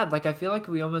bad. I feel like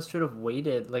we almost should have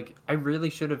waited. I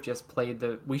really should have just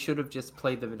we should have just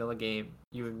played the vanilla game,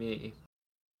 you and me,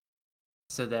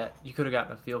 so that you could have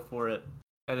gotten a feel for it.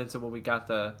 And then so when we got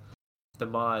the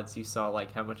mods, you saw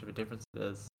how much of a difference it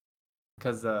is.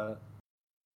 Because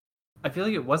I feel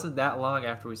like it wasn't that long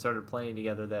after we started playing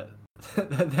together that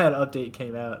that update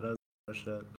came out. And I was like, oh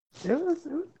shit. It was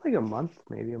a month,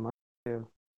 maybe a month or two.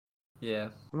 Yeah.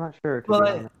 I'm not sure.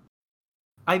 Well,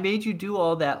 I made you do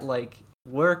all that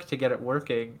work to get it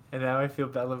working, and now I feel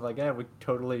bad. I'm like, we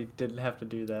totally didn't have to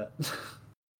do that.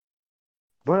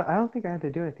 But I don't think I had to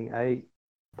do anything. I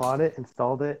bought it,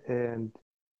 installed it, and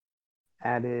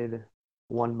added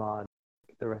one mod,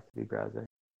 the recipe browser.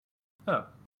 Oh,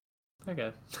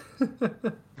 okay.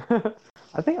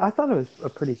 I thought it was a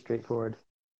pretty straightforward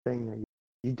thing. That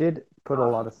you did put a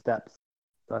lot of steps,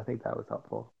 so I think that was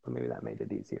helpful. So maybe that made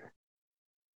it easier.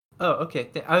 Oh, okay.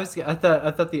 I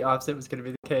thought the opposite was going to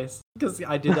be the case because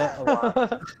I do that a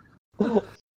lot.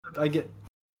 I get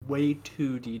way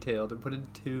too detailed and put in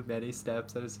too many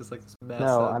steps, and it's just this mess.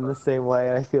 No, I'm the same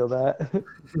way. I feel that.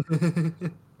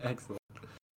 Excellent.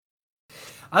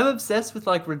 I'm obsessed with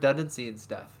like redundancy and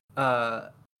stuff.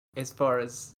 As far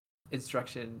as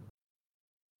instruction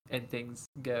and things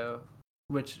go,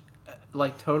 which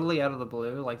like totally out of the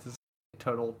blue, like this is a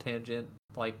total tangent,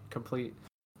 like complete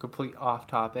off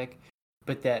topic,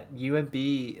 but that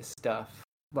UMB stuff.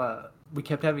 We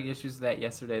kept having issues with that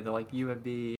yesterday. The like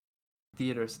UMB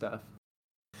theater stuff.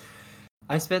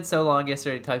 I spent so long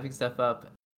yesterday typing stuff up,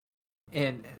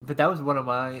 but that was one of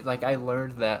my like I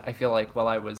learned that I feel like while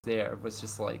I was there was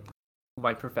just like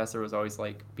my professor was always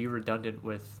like be redundant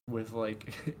with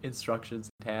like instructions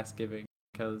and task giving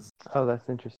because Oh, that's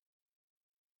interesting.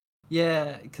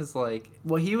 yeah, because like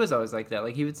well he was always like that,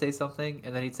 like he would say something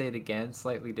and then he'd say it again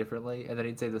slightly differently and then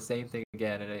he'd say the same thing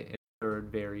again in a third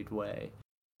varied way.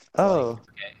 It's like Oh,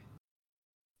 okay,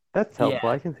 that's helpful.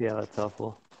 yeah, I can see how that's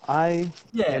helpful. I am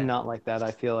yeah. not like that. I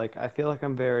feel like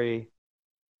I'm very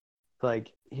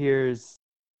like here's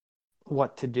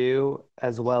what to do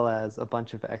as well as a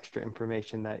bunch of extra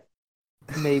information that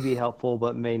may be helpful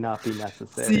but may not be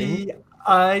necessary. See,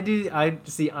 I do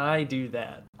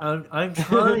that. I'm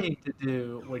trying to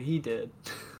do what he did,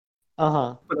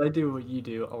 Uh-huh. but I do what you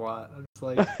do a lot. I'm just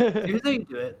like, here's how you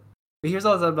do it. But here's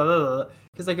all this blah blah blah.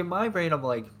 Because like in my brain, I'm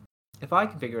like, if I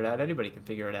can figure it out, anybody can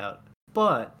figure it out.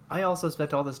 But I also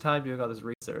spent all this time doing all this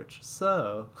research,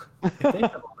 so if they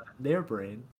have all that in their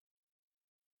brain,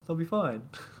 they'll be fine.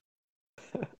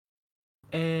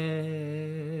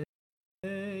 And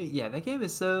yeah, that game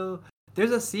is so.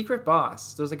 There's a secret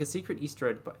boss. There's like a secret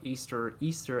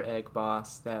Easter egg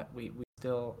boss that we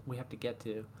have to get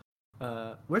to.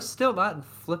 We're still not in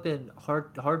flipping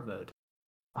hard mode.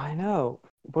 I know.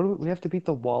 What do we have to beat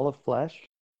the wall of flesh?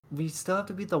 We still have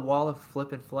to beat the wall of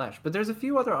flipping flesh. But there's a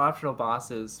few other optional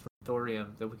bosses from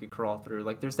Thorium that we could crawl through.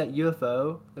 Like there's that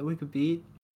UFO that we could beat.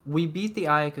 We beat the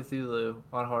Eye of Cthulhu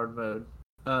on hard mode.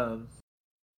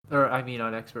 Or I mean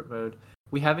on expert mode.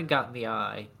 We haven't gotten the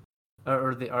eye.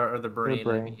 Or the brain,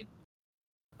 I mean.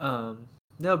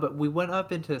 No, but we went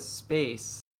up into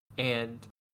space, and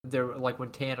there, like when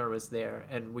Tanner was there,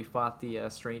 and we fought the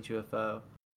strange UFO,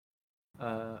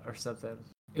 or something.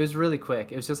 It was really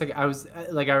quick. It was just like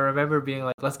I remember being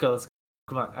like, "Let's go,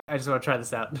 come on! I just want to try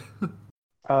this out."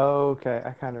 Oh, okay.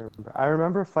 I kind of remember. I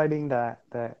remember fighting that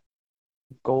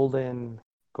golden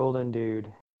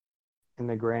dude in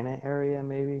the granite area,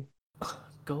 maybe.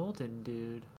 Golden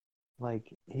dude.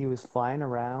 Like he was flying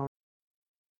around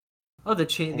Oh, the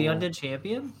and undead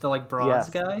champion, the like bronze yes.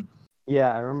 guy.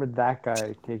 Yeah, I remember that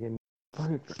guy taking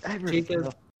forever to Jacob,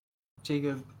 kill.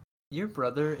 Jacob, your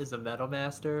brother is a metal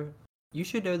master. You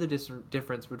should know the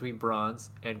difference between bronze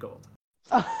and gold.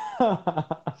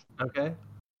 Okay.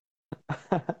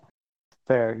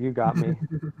 Fair, you got me.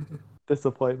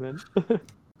 Disappointment.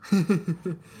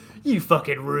 You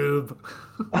fucking rube.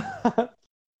 Oh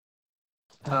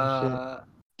shit. Uh,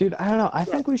 Dude, I don't know. I yeah.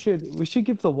 think we should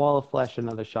give the Wall of Flesh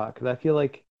another shot because I feel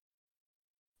like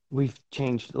we've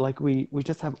changed. Like we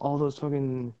just have all those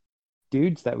fucking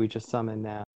dudes that we just summoned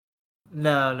now.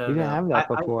 No, We no, didn't no. have that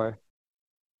before.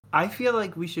 I feel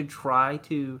like we should try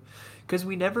to, because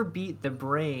we never beat the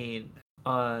brain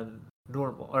on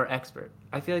normal or expert.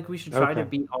 I feel like we should try to Okay.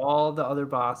 beat all the other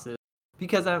bosses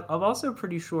because I'm also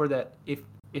pretty sure that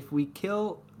if we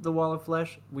kill the Wall of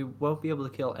Flesh, we won't be able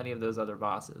to kill any of those other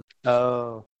bosses.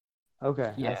 Oh, okay.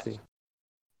 I Yeah, see.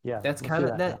 Yeah, that's let's kind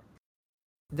do of that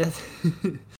then. that's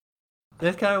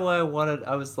that's kind of why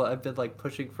I've been like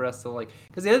pushing for us to like,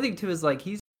 because the other thing too is like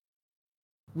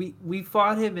we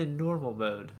fought him in normal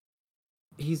mode.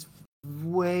 He's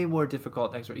way more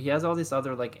difficult in expert. He has all this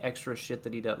other like extra shit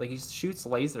that he does. Like he shoots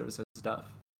lasers and stuff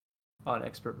on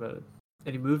expert mode,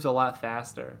 and he moves a lot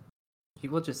faster. He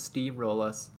will just steamroll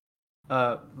us.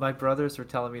 My brothers were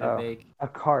telling me to Oh, make, a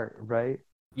cart, right?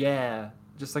 yeah,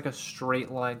 just like a straight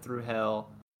line through hell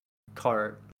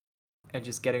cart, and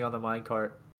just getting on the mine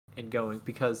cart and going,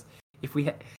 because if we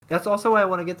that's also why I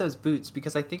want to get those boots,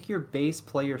 because I think your base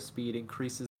player speed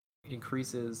increases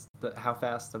how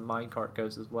fast the minecart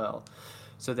goes as well,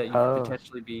 so that you could Oh,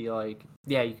 potentially be like,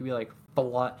 yeah, you could be like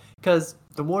because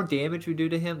the more damage you do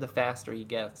to him, the faster he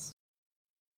gets.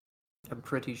 I'm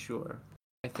pretty sure.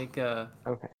 I think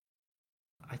okay.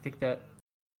 I think that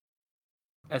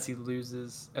as he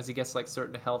gets like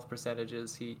certain health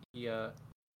percentages, he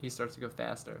starts to go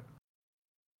faster.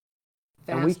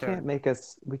 And we Faster.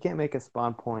 can't make a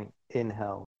spawn point in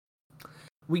hell.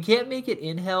 We can't make it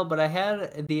in hell, but I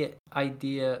had the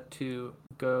idea to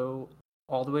go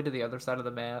all the way to the other side of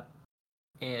the map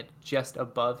and just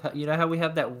above. You know how we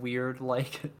have that weird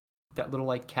like that little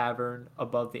like cavern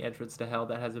above the entrance to hell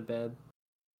that has a bed.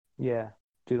 Yeah.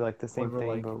 Do like the when same we're thing,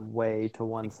 like but way to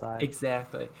one side.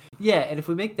 exactly. Yeah, and if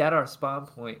we make that our spawn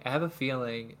point, I have a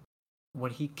feeling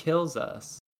when he kills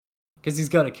us, because he's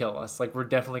gonna kill us, like we're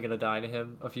definitely gonna die to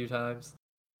him a few times,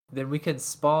 then we can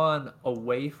spawn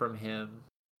away from him,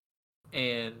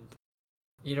 and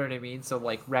you know what I mean? So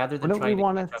like rather than Wouldn't we trying to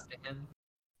want catch to? up to him,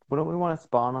 Wouldn't we want to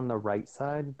spawn on the right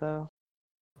side though?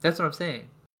 that's what I'm saying.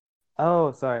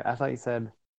 Oh, sorry. I thought you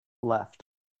said left.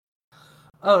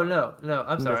 Oh no, no,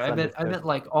 I'm sorry. I Misunderstood. meant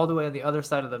like all the way on the other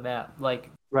side of the map.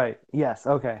 Like Right. Yes.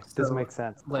 Okay. This so makes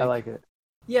sense. I like like it.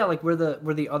 yeah, like where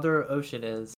the other ocean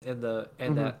is and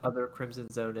Hmm. that other crimson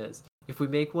zone is. If we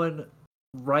make one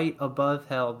right above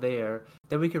hell there,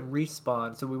 then we can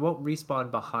respawn. So we won't respawn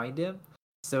behind him.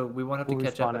 So we won't have to We'll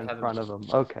catch up respawn and in have him front of him.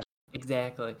 Okay.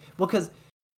 exactly. Well, because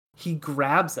he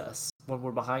grabs us when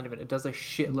we're behind him and it does a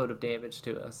Mm-hmm. shitload of damage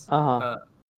to us. Uh-huh.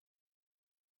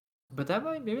 But that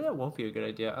might maybe that won't be a good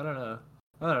idea. I don't know.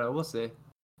 I don't know. We'll see.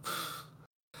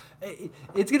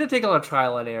 It's gonna take a lot of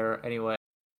trial and error anyway.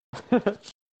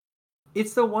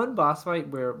 It's the one boss fight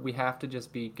where we have to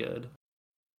just be good.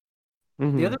 The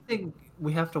Hmm. other thing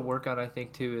we have to work on, I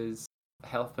think, too, is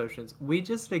health potions. We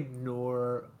just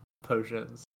ignore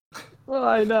potions Well,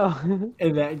 I know.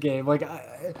 in that game.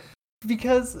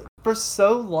 Because for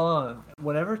so long,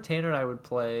 whenever Tanner and I would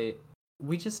play,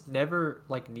 we just never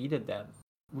like needed them.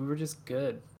 We were just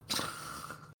good.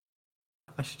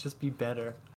 I should just be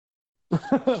better.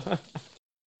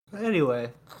 Anyway,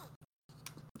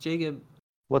 Jacob,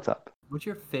 What's up? what's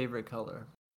your favorite color?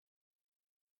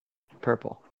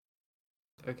 Purple.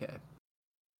 Okay,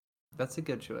 that's a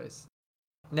good choice.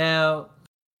 Now,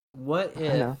 what I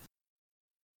if? know.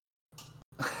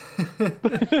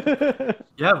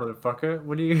 Yeah, motherfucker.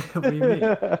 What do you mean?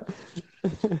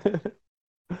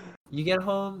 You get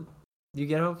home,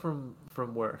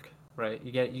 from work, right?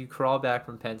 You crawl back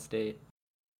from Penn State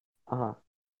Uh-huh.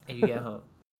 and you get home.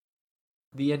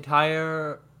 The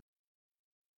entire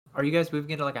Are you guys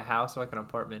moving into like a house or like an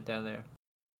apartment down there?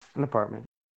 An apartment.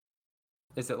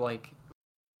 Is it like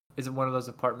is it one of those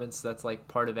apartments that's like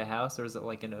part of a house or is it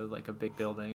like like a big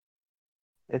building?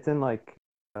 It's in like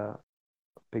a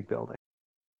big building.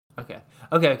 Okay.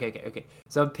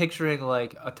 So I'm picturing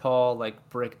like a tall like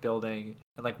brick building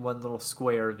and like one little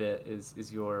square of it is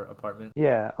your apartment.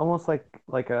 Yeah, almost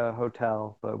like a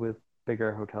hotel, but with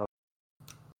bigger hotel.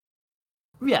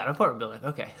 Yeah, an apartment building.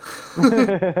 Okay.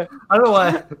 I don't know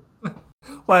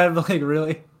why I'm like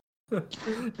really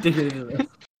digging into this.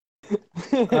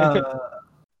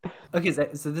 Okay,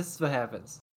 so this is what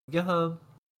happens. You get home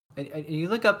and you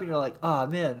look up and you're like, oh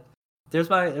man, there's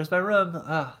my room.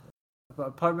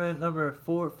 Apartment number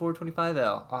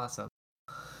 425L. Awesome.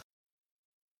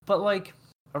 But like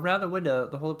around the window,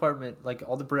 the whole apartment, like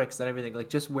all the bricks and everything, like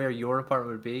just where your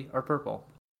apartment would be, are purple.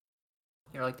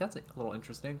 You're like, that's a little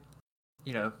interesting.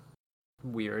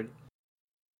 Weird.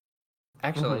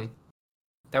 Actually,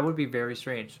 that would be very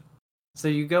strange. So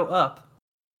you go up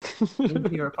into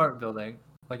your apartment building,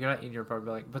 like you're not in your apartment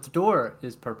building, but the door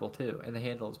is purple too, and the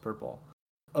handle is purple.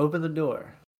 Open the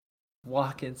door,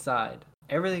 walk inside.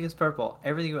 Everything is purple.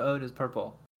 Everything you own is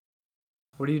purple.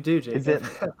 What do you do, Is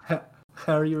Jacob? it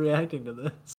How are you reacting to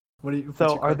this? What's so?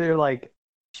 your Are question? there like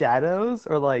shadows,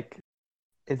 or like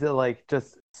is it like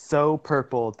just so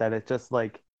purple that it just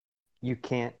like you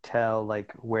can't tell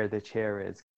like where the chair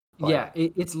is? Yeah,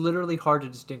 Like, it's literally hard to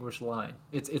distinguish line.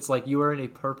 It's like you are in a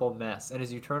purple mess, and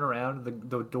as you turn around,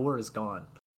 the door is gone.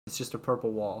 It's just a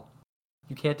purple wall.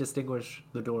 You can't distinguish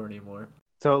the door anymore.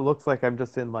 so it looks like I'm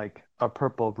just in like a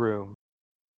purple room,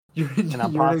 and I'm You're in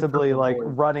a possibly purple like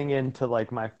void. running into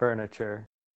like my furniture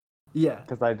Yeah,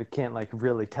 because I can't like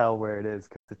really tell where it is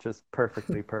because it's just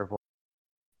perfectly purple.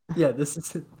 yeah. This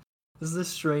is a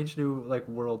strange new like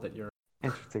world that you're in.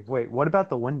 Interesting. Wait, what about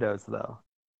the windows though?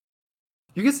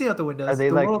 You can see out the Are windows. they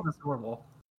The like world is normal,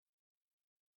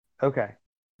 okay?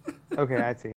 Okay,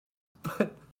 I see.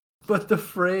 but but the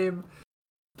frame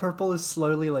purple is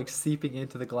slowly like seeping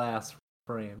into the glass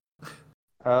frame.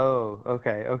 Oh,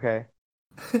 okay.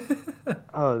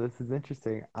 Oh, this is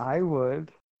interesting. I would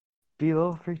be a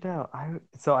little freaked out.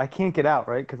 So I can't get out,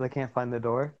 right? Because I can't find the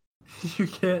door. You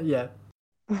can't yet.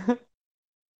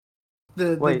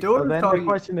 The Wait, so door is then the calling you.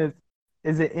 question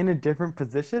is it in a different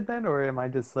position then, or am I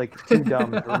just like too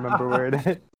dumb to remember where it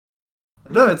is?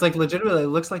 No, it's like legitimately. It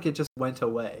looks like it just went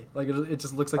away. Like it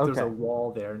just looks like there's a Okay.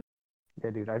 wall there, Yeah,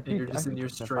 dude, and you're just I'd in be your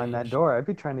trying to find that strange. door. I'd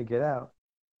be trying to get out.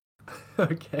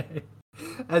 Okay.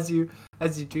 As you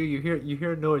do, you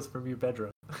hear a noise from your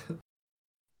bedroom.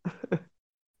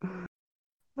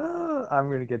 I'm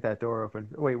gonna get that door open.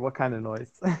 Wait, what kind of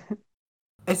noise?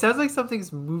 It sounds like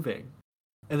something's moving,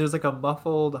 and there's like a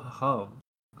muffled hum.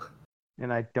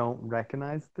 and I don't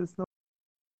recognize this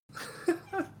noise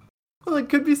Well, it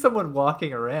could be someone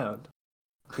walking around.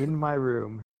 in my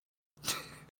room.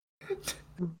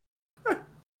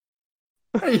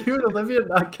 Are you and Olivia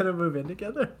not gonna move in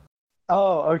together?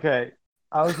 Oh, okay.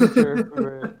 I wasn't sure if we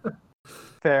were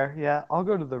fair. Yeah, I'll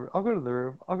go to the room. I'll go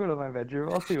to my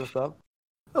bedroom. I'll see what's up.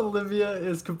 Olivia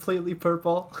is completely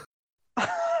purple,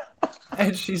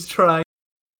 and she's trying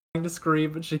to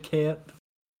scream, but she can't.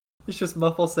 It's just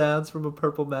muffled sounds from a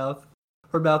purple mouth.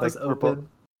 Her mouth is open.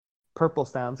 Purple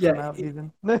sounds Yeah, come out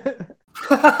even.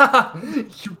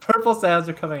 Purple sounds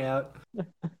are coming out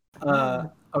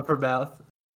of her mouth.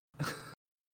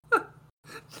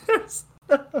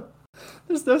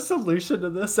 There's no solution to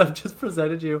this. I've just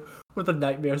presented you with a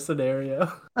nightmare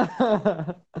scenario.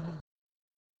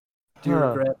 Do you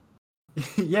regret?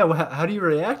 Yeah, well, how do you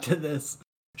react to this?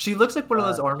 She looks like one of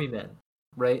those army men,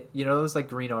 right? You know those like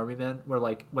green army men where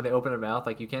like when they open their mouth,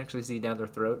 like you can't actually see down their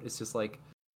throat. It's just like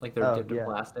they're dipped in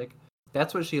plastic.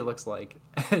 That's what she looks like,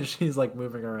 and she's like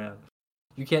moving around.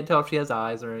 You can't tell if she has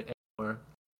eyes or anymore.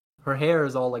 Her hair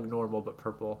is all like normal but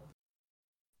purple.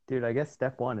 Dude, I guess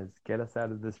step 1 is get us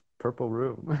out of this purple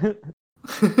room.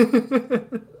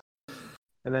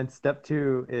 And then step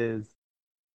 2 is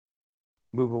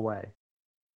move away.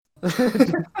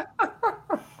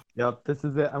 Yep, this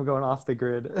is it. I'm going off the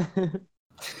grid.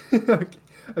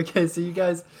 Okay, so you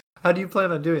guys, how do you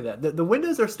plan on doing that? The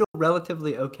windows are still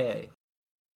relatively okay.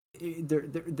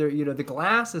 They're you know, the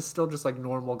glass is still just like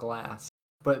normal glass,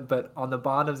 but on the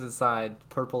bottoms and side,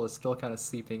 purple is still kind of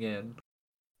seeping in.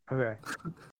 Okay.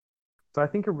 So I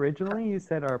think originally you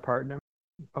said our apartment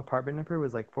number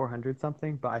was like 400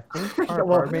 something, but I think our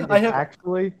apartment is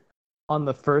actually on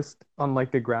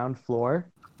like the ground floor.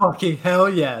 Fucking hell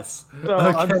yes. So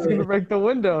okay. I'm just gonna break the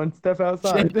window and step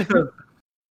outside.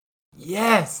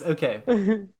 Yes. Okay.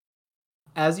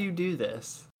 As you do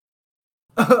this,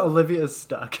 Olivia is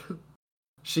stuck.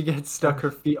 She gets stuck.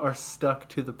 Her feet are stuck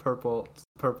to the purple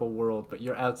world, but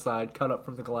you're outside, cut up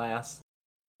from the glass,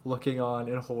 looking on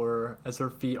in horror as her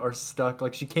feet are stuck.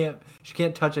 Like she can't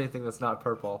touch anything that's not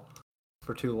purple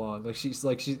for too long. Like she's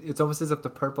it's almost as if the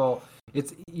purple.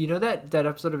 It's, you know, that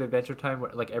episode of Adventure Time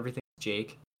where like everything's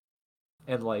Jake,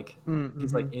 and like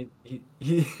he's like he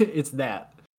it's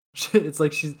that. It's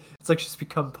like she's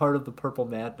become part of the purple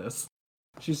madness.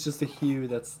 She's just a hue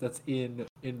that's in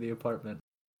the apartment.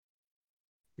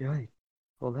 Right.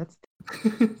 Well, that's.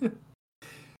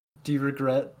 Do you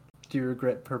regret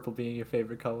purple being your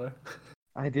favorite color?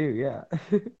 I do, yeah.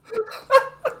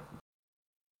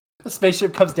 A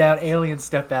spaceship comes down, aliens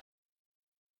step out.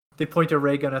 They point a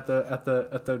ray gun at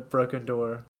the broken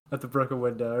door, at the broken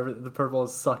window. The purple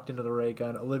is sucked into the ray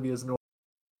gun. Olivia's normal.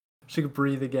 She can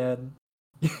breathe again.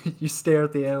 You stare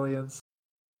at the aliens.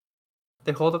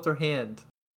 They hold up their hand,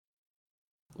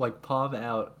 like palm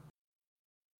out,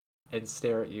 and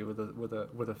stare at you with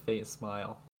a faint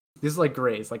smile. These are like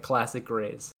grays, like classic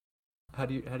grays. How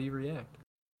do you react?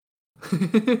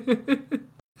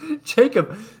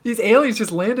 Jacob, these aliens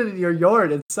just landed in your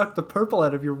yard and sucked the purple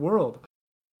out of your world.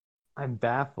 I'm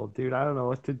baffled, dude. I don't know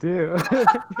what to do.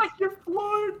 You're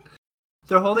floored.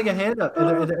 They're holding a hand up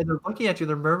and they're looking at you.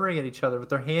 They're murmuring at each other with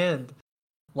their hand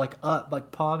like up,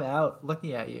 like palm out,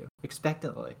 looking at you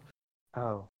expectantly.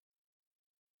 Oh.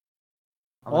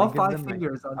 All 5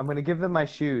 fingers. I'm gonna give them my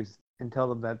shoes and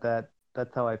tell them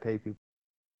that's how I pay people.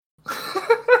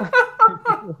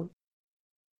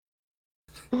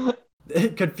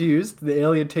 Confused, the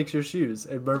alien takes your shoes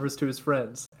and murmurs to his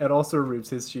friends, and also removes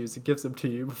his shoes and gives them to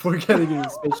you before getting into the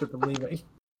spaceship and leaving.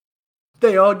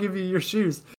 They all give you your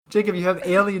shoes. Jacob, you have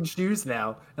alien shoes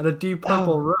now and a deep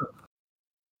purple room.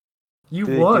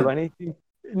 You won. Do anything?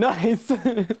 Nice.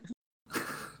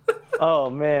 Oh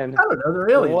man! I don't know. They're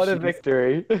alien What shoes. A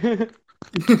victory!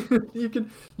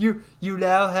 You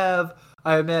now have,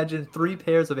 I imagine, 3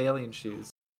 pairs of alien shoes.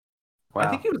 Wow. I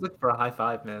think he was looking for a high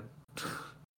five, man.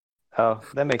 Oh,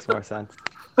 that makes more sense.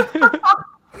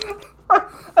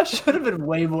 I should have been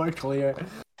way more clear.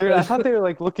 Dude, I thought they were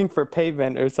like looking for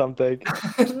pavement or something.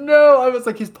 No, I was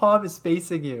like, his palm is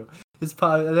facing you. His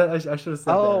palm. I should have said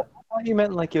that. Oh, I thought you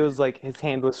meant like it was like his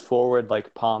hand was forward,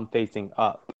 like palm facing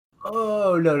up.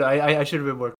 Oh no, I should have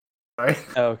been more. Sorry.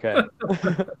 Okay.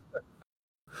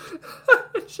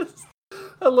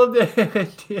 I love the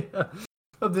idea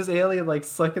of this alien like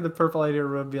sucking the purple out of your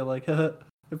room, being like, and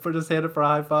put his hand up for a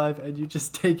high five, and you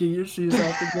just taking your shoes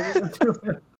off and giving them to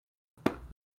him.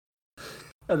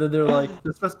 And then they're like,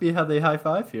 "This must be how they high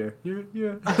five here." You're.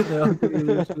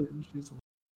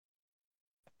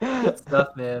 Good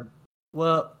stuff, man.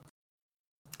 Well,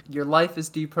 your life is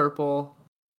deep purple,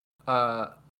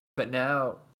 but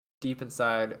now deep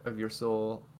inside of your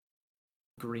soul,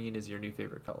 green is your new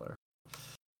favorite color.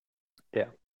 Yeah.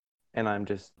 And I'm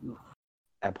just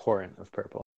abhorrent of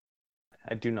purple.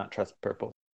 I do not trust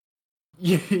purple.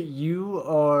 You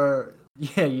are,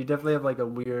 yeah, you definitely have like a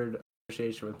weird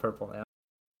association with purple now.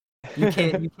 You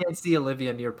can't see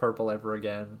Olivia near purple ever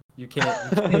again. You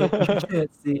can't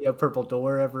see a purple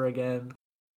door ever again.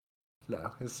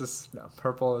 No, it's just no.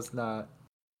 Purple is not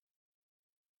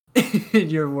in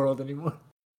your world anymore.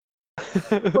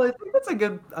 Well, I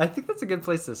think that's a good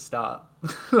place to stop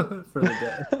for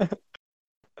the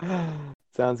day.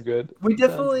 Sounds good. We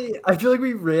definitely, I feel like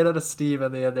we ran out of steam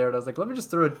at the end there, and I was like, let me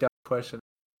just throw a dumb question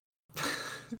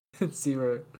and see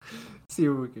where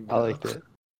we can go. I liked it.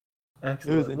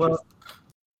 Excellent. It was Well,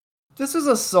 this was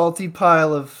a salty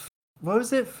pile of, what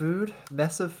was it? Food?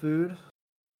 Mess of food?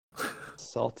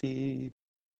 Salty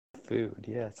food.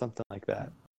 Yeah, something like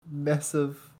that. Mess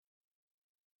of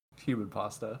human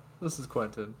pasta. This is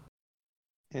Quentin.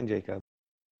 And Jacob.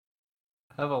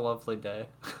 Have a lovely day.